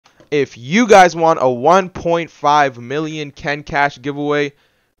if you guys want a 1.5 million Ken Cash giveaway,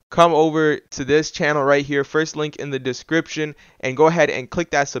 come over to this channel right here, first link in the description, and go ahead and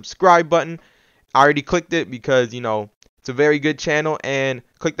click that subscribe button. I already clicked it because, you know, it's a very good channel, and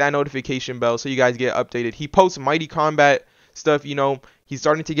click that notification bell so you guys get updated. He posts Mighty Combat stuff, you know, he's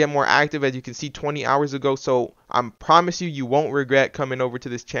starting to get more active, as you can see 20 hours ago, so I promise you, you won't regret coming over to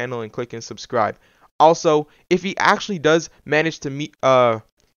this channel and clicking subscribe. Also, if he actually does manage to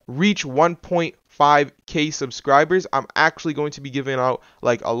reach 1.5k subscribers, I'm actually going to be giving out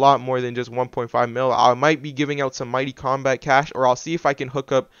like a lot more than just 1.5 mil. I might be giving out some Mighty Combat cash, or I'll see if I can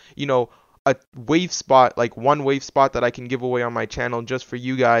hook up, you know, a wave spot, like one wave spot that I can give away on my channel just for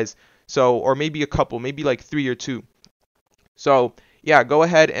you guys. So, or maybe a couple, maybe like 3 or 2. So yeah, go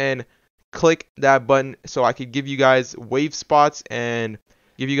ahead and click that button so I could give you guys wave spots and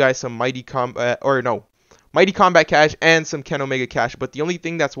give you guys some Mighty Combat, or no, Mighty Combat cash and some Ken Omega cash. But the only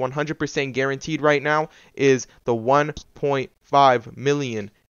thing that's 100% guaranteed right now is the 1.5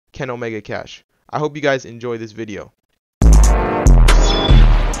 million Ken Omega cash. I hope you guys enjoy this video.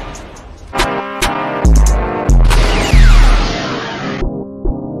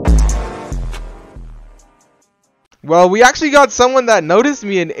 Well, we actually got someone that noticed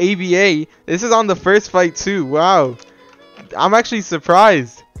me in ABA. This is on the first fight too. Wow. I'm actually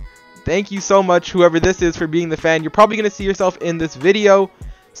surprised. Thank you so much, whoever this is, for being the fan. You're probably going to see yourself in this video.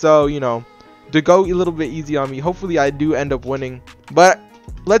 So, you know, to go a little bit easy on me. Hopefully I do end up winning. But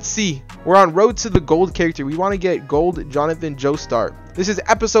let's see. We're on road to the gold character. We want to get gold Jonathan Joestar. This is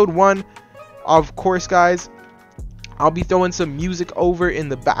episode 1. Of course, guys. I'll be throwing some music over in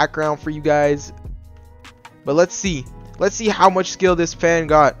the background for you guys. But let's see. Let's see how much skill this fan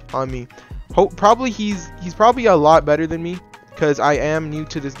got on me. Probably he's probably a lot better than me, because I am new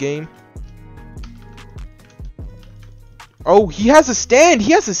to this game. Oh, he has a stand.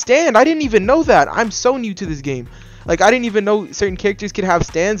 He has a stand. I didn't even know that. I'm so new to this game. Like, I didn't even know certain characters could have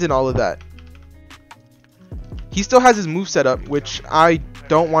stands and all of that. He still has his move set up, which I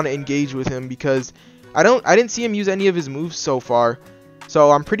don't want to engage with him because I didn't see him use any of his moves so far.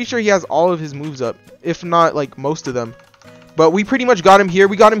 So I'm pretty sure he has all of his moves up, if not like most of them. But we pretty much got him here.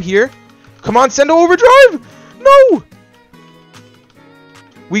 We got him here. Come on, Sendo Overdrive! No!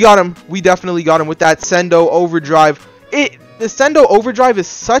 We got him. We definitely got him with that Sendo Overdrive. The Sendo Overdrive is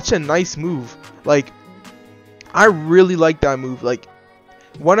such a nice move. Like, I really like that move. Like,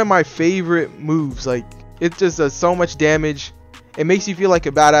 one of my favorite moves. Like, it just does so much damage. It makes you feel like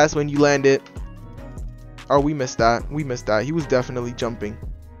a badass when you land it. Oh, we missed that. We missed that. He was definitely jumping.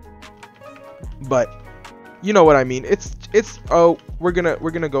 But you know what I mean. Oh, we're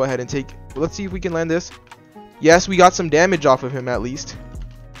gonna go ahead and take. Let's see if we can land this. Yes, we got some damage off of him at least.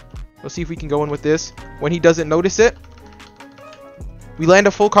 Let's see if we can go in with this when he doesn't notice it. We land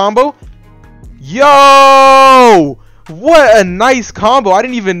a full combo. Yo! What a nice combo. I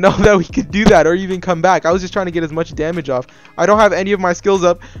didn't even know that we could do that or even come back. I was just trying to get as much damage off. I don't have any of my skills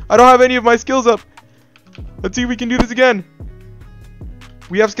up. I don't have any of my skills up. Let's see if we can do this again.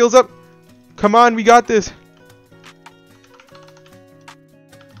 We have skills up. Come on, we got this.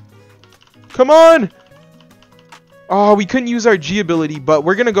 Come on. Oh, we couldn't use our G ability, but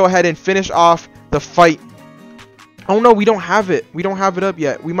we're going to go ahead and finish off the fight. Oh no, we don't have it. We don't have it up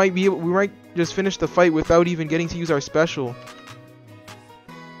yet. We might just finish the fight without even getting to use our special.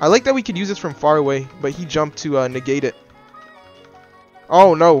 I like that we could use this from far away, but he jumped to negate it.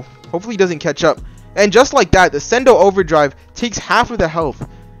 Oh no. Hopefully he doesn't catch up. And just like that, the Sendo Overdrive takes half of the health.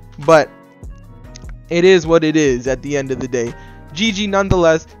 But it is what it is at the end of the day. GG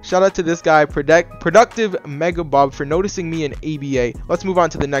nonetheless. Shout out to this guy, Productive Mega Bob, for noticing me in ABA. Let's move on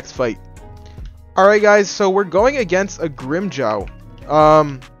to the next fight. Alright guys, so we're going against a Grimmjow.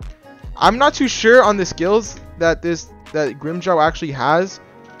 I'm not too sure on the skills that Grimmjow actually has,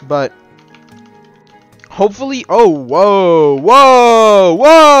 but hopefully. Oh, whoa,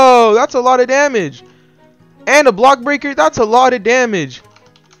 that's a lot of damage. And a block breaker, that's a lot of damage.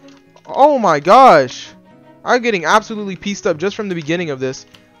 Oh my gosh, I'm getting absolutely pieced up just from the beginning of this.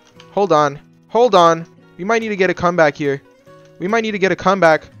 Hold on, we might need to get a comeback here. We might need to get a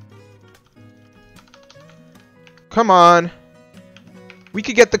comeback. Come on, we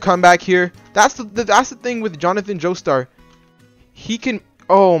could get the comeback here. That's the thing with Jonathan Joestar. He can.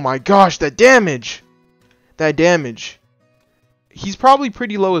 Oh my gosh, that damage. He's probably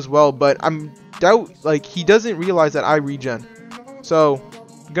pretty low as well, but I'm like he doesn't realize that I regen. So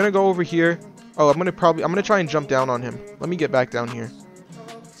I'm gonna go over here. Oh, I'm gonna try and jump down on him. Let me get back down here.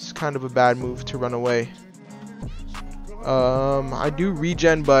 It's kind of a bad move to run away. I do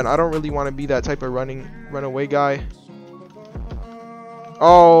regen, but I don't really want to be that type of run away guy.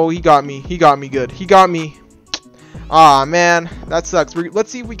 Oh, he got me. He got me good. He got me. Ah, man. That sucks.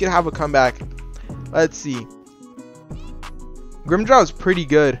 Let's see if we can have a comeback. Let's see. Grimjaw is pretty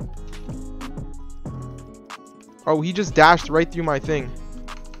good. Oh, he just dashed right through my thing.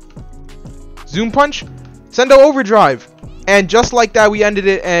 Zoom punch. Sendo overdrive. And just like that, we ended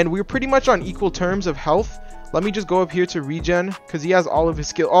it. And we're pretty much on equal terms of health. Let me just go up here to regen. Because he has all of his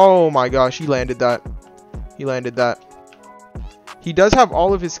skill. Oh, my gosh. He landed that. He landed that. He does have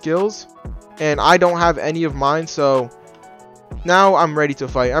all of his skills. And I don't have any of mine. So now I'm ready to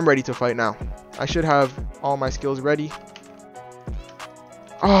fight. I'm ready to fight now. I should have all my skills ready.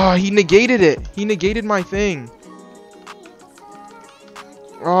 Oh, he negated it. He negated my thing.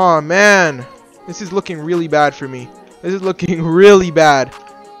 Oh, man. This is looking really bad for me. This is looking really bad.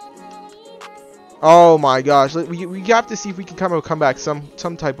 Oh, my gosh. We have to see if we can come back some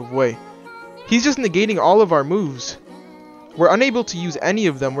type of way. He's just negating all of our moves. We're unable to use any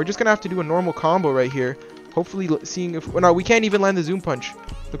of them. We're just going to have to do a normal combo right here. Hopefully seeing if... No, we can't even land the zoom punch.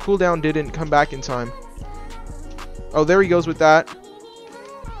 The cooldown didn't come back in time. Oh, there he goes with that.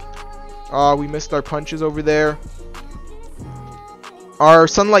 Oh, we missed our punches over there. Our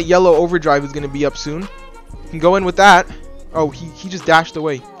sunlight yellow overdrive is going to be up soon. Can go in with that. Oh, he just dashed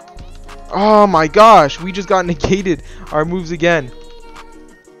away. Oh my gosh, we just got negated our moves again.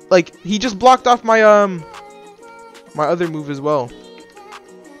 Like, he just blocked off my my other move as well.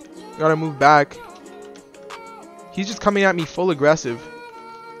 Gotta move back. He's just coming at me full aggressive.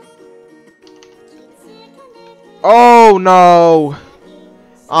 Oh no.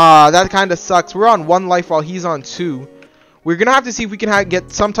 Ah, that kind of sucks. We're on 1 life while he's on 2. We're gonna have to see if we can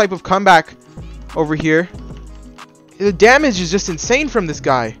get some type of comeback over here. The damage is just insane from this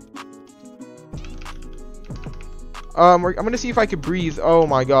guy. I'm gonna see if I could breathe. Oh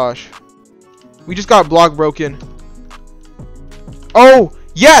my gosh. We just got block broken. Oh,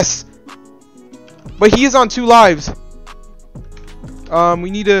 yes! But he is on 2 lives.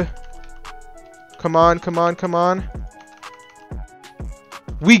 We need to... Come on, come on, come on.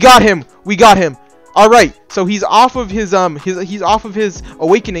 We got him! We got him! Alright, so he's off of his he's off of his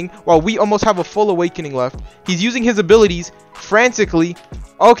awakening while we almost have a full awakening left. He's using his abilities frantically.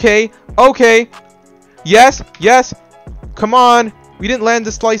 Okay, okay. Yes, yes. Come on. We didn't land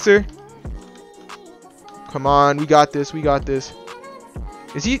the slicer. Come on, we got this. We got this.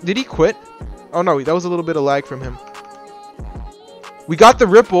 Did he quit? Oh no, that was a little bit of lag from him. We got the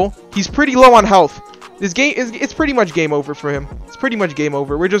ripple. He's pretty low on health. This game it's pretty much game over for him. It's pretty much game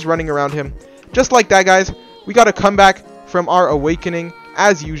over. We're just running around him. Just like that, guys. We got to come back from our awakening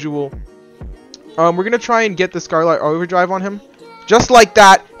as usual. We're going to try and get the Scarlet Overdrive on him. Just like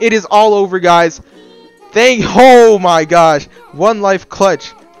that. It is all over, guys. Oh my gosh. 1 life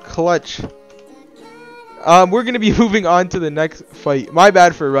clutch. Clutch. We're going to be moving on to the next fight. My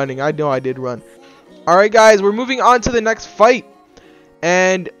bad for running. I know I did run. Alright, guys. We're moving on to the next fight.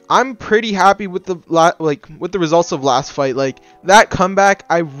 And I'm pretty happy with the results of last fight. Like, that comeback,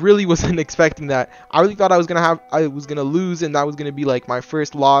 I really wasn't expecting that. I really thought I was gonna lose, and that was gonna be like my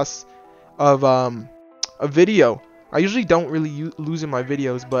first loss of a video. I usually don't really lose in my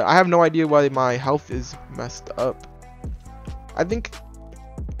videos, but I have no idea why my health is messed up. I think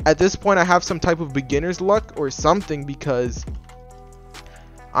at this point I have some type of beginner's luck or something, because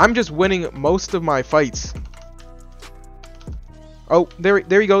I'm just winning most of my fights. Oh, there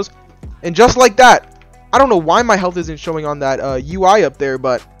he goes. And just like that, I don't know why my health isn't showing on that UI up there,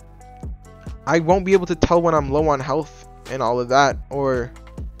 but I won't be able to tell when I'm low on health and all of that. Or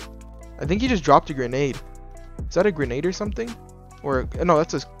I think he just dropped a grenade. Is that a grenade or something? Or no,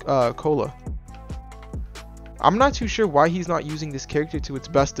 that's a cola. I'm not too sure why he's not using this character to its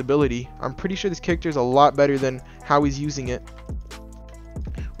best ability. I'm pretty sure this character is a lot better than how he's using it.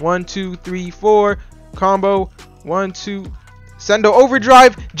 1, 2, 3, 4 combo. 1, 2. Sendo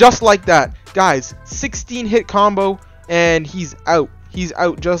overdrive, just like that. Guys, 16 hit combo, and he's out. He's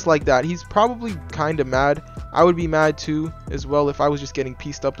out just like that. He's probably kind of mad. I would be mad too, as well, if I was just getting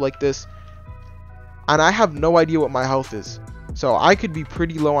pieced up like this. And I have no idea what my health is. So I could be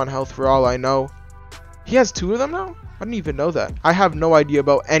pretty low on health for all I know. He has 2 of them now? I didn't even know that. I have no idea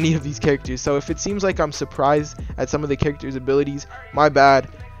about any of these characters. So if it seems like I'm surprised at some of the characters' abilities, my bad.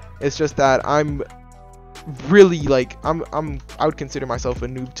 It's just that I'm really, like, I would consider myself a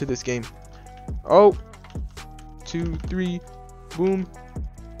noob to this game. Oh, 2, 3, boom.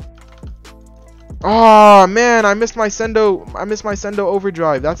 Oh man, I missed my Sendo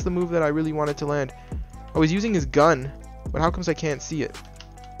overdrive. That's the move that I really wanted to land. I was using his gun, but how comes I can't see it?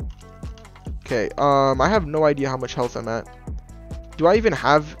 Okay, I have no idea how much health I'm at. Do I even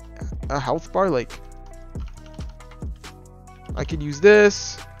have a health bar? Like, I could use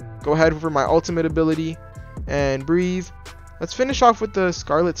this. Go ahead for my ultimate ability and breathe. Let's finish off with the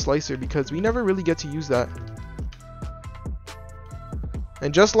Scarlet Slicer because we never really get to use that.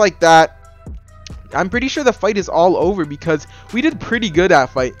 And just like that, I'm pretty sure the fight is all over because we did pretty good that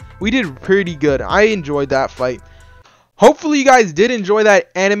fight. We did pretty good. I enjoyed that fight. Hopefully you guys did enjoy that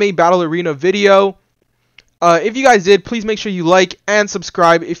anime battle arena video. If you guys did, please make sure you like and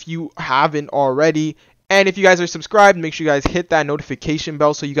subscribe if you haven't already. And if you guys are subscribed, make sure you guys hit that notification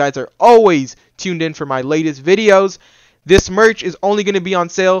bell so you guys are always tuned in for my latest videos. This merch is only going to be on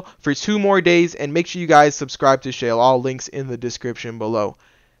sale for 2 more days, and make sure you guys subscribe to Shale. All links in the description below.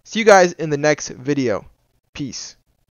 See you guys in the next video. Peace.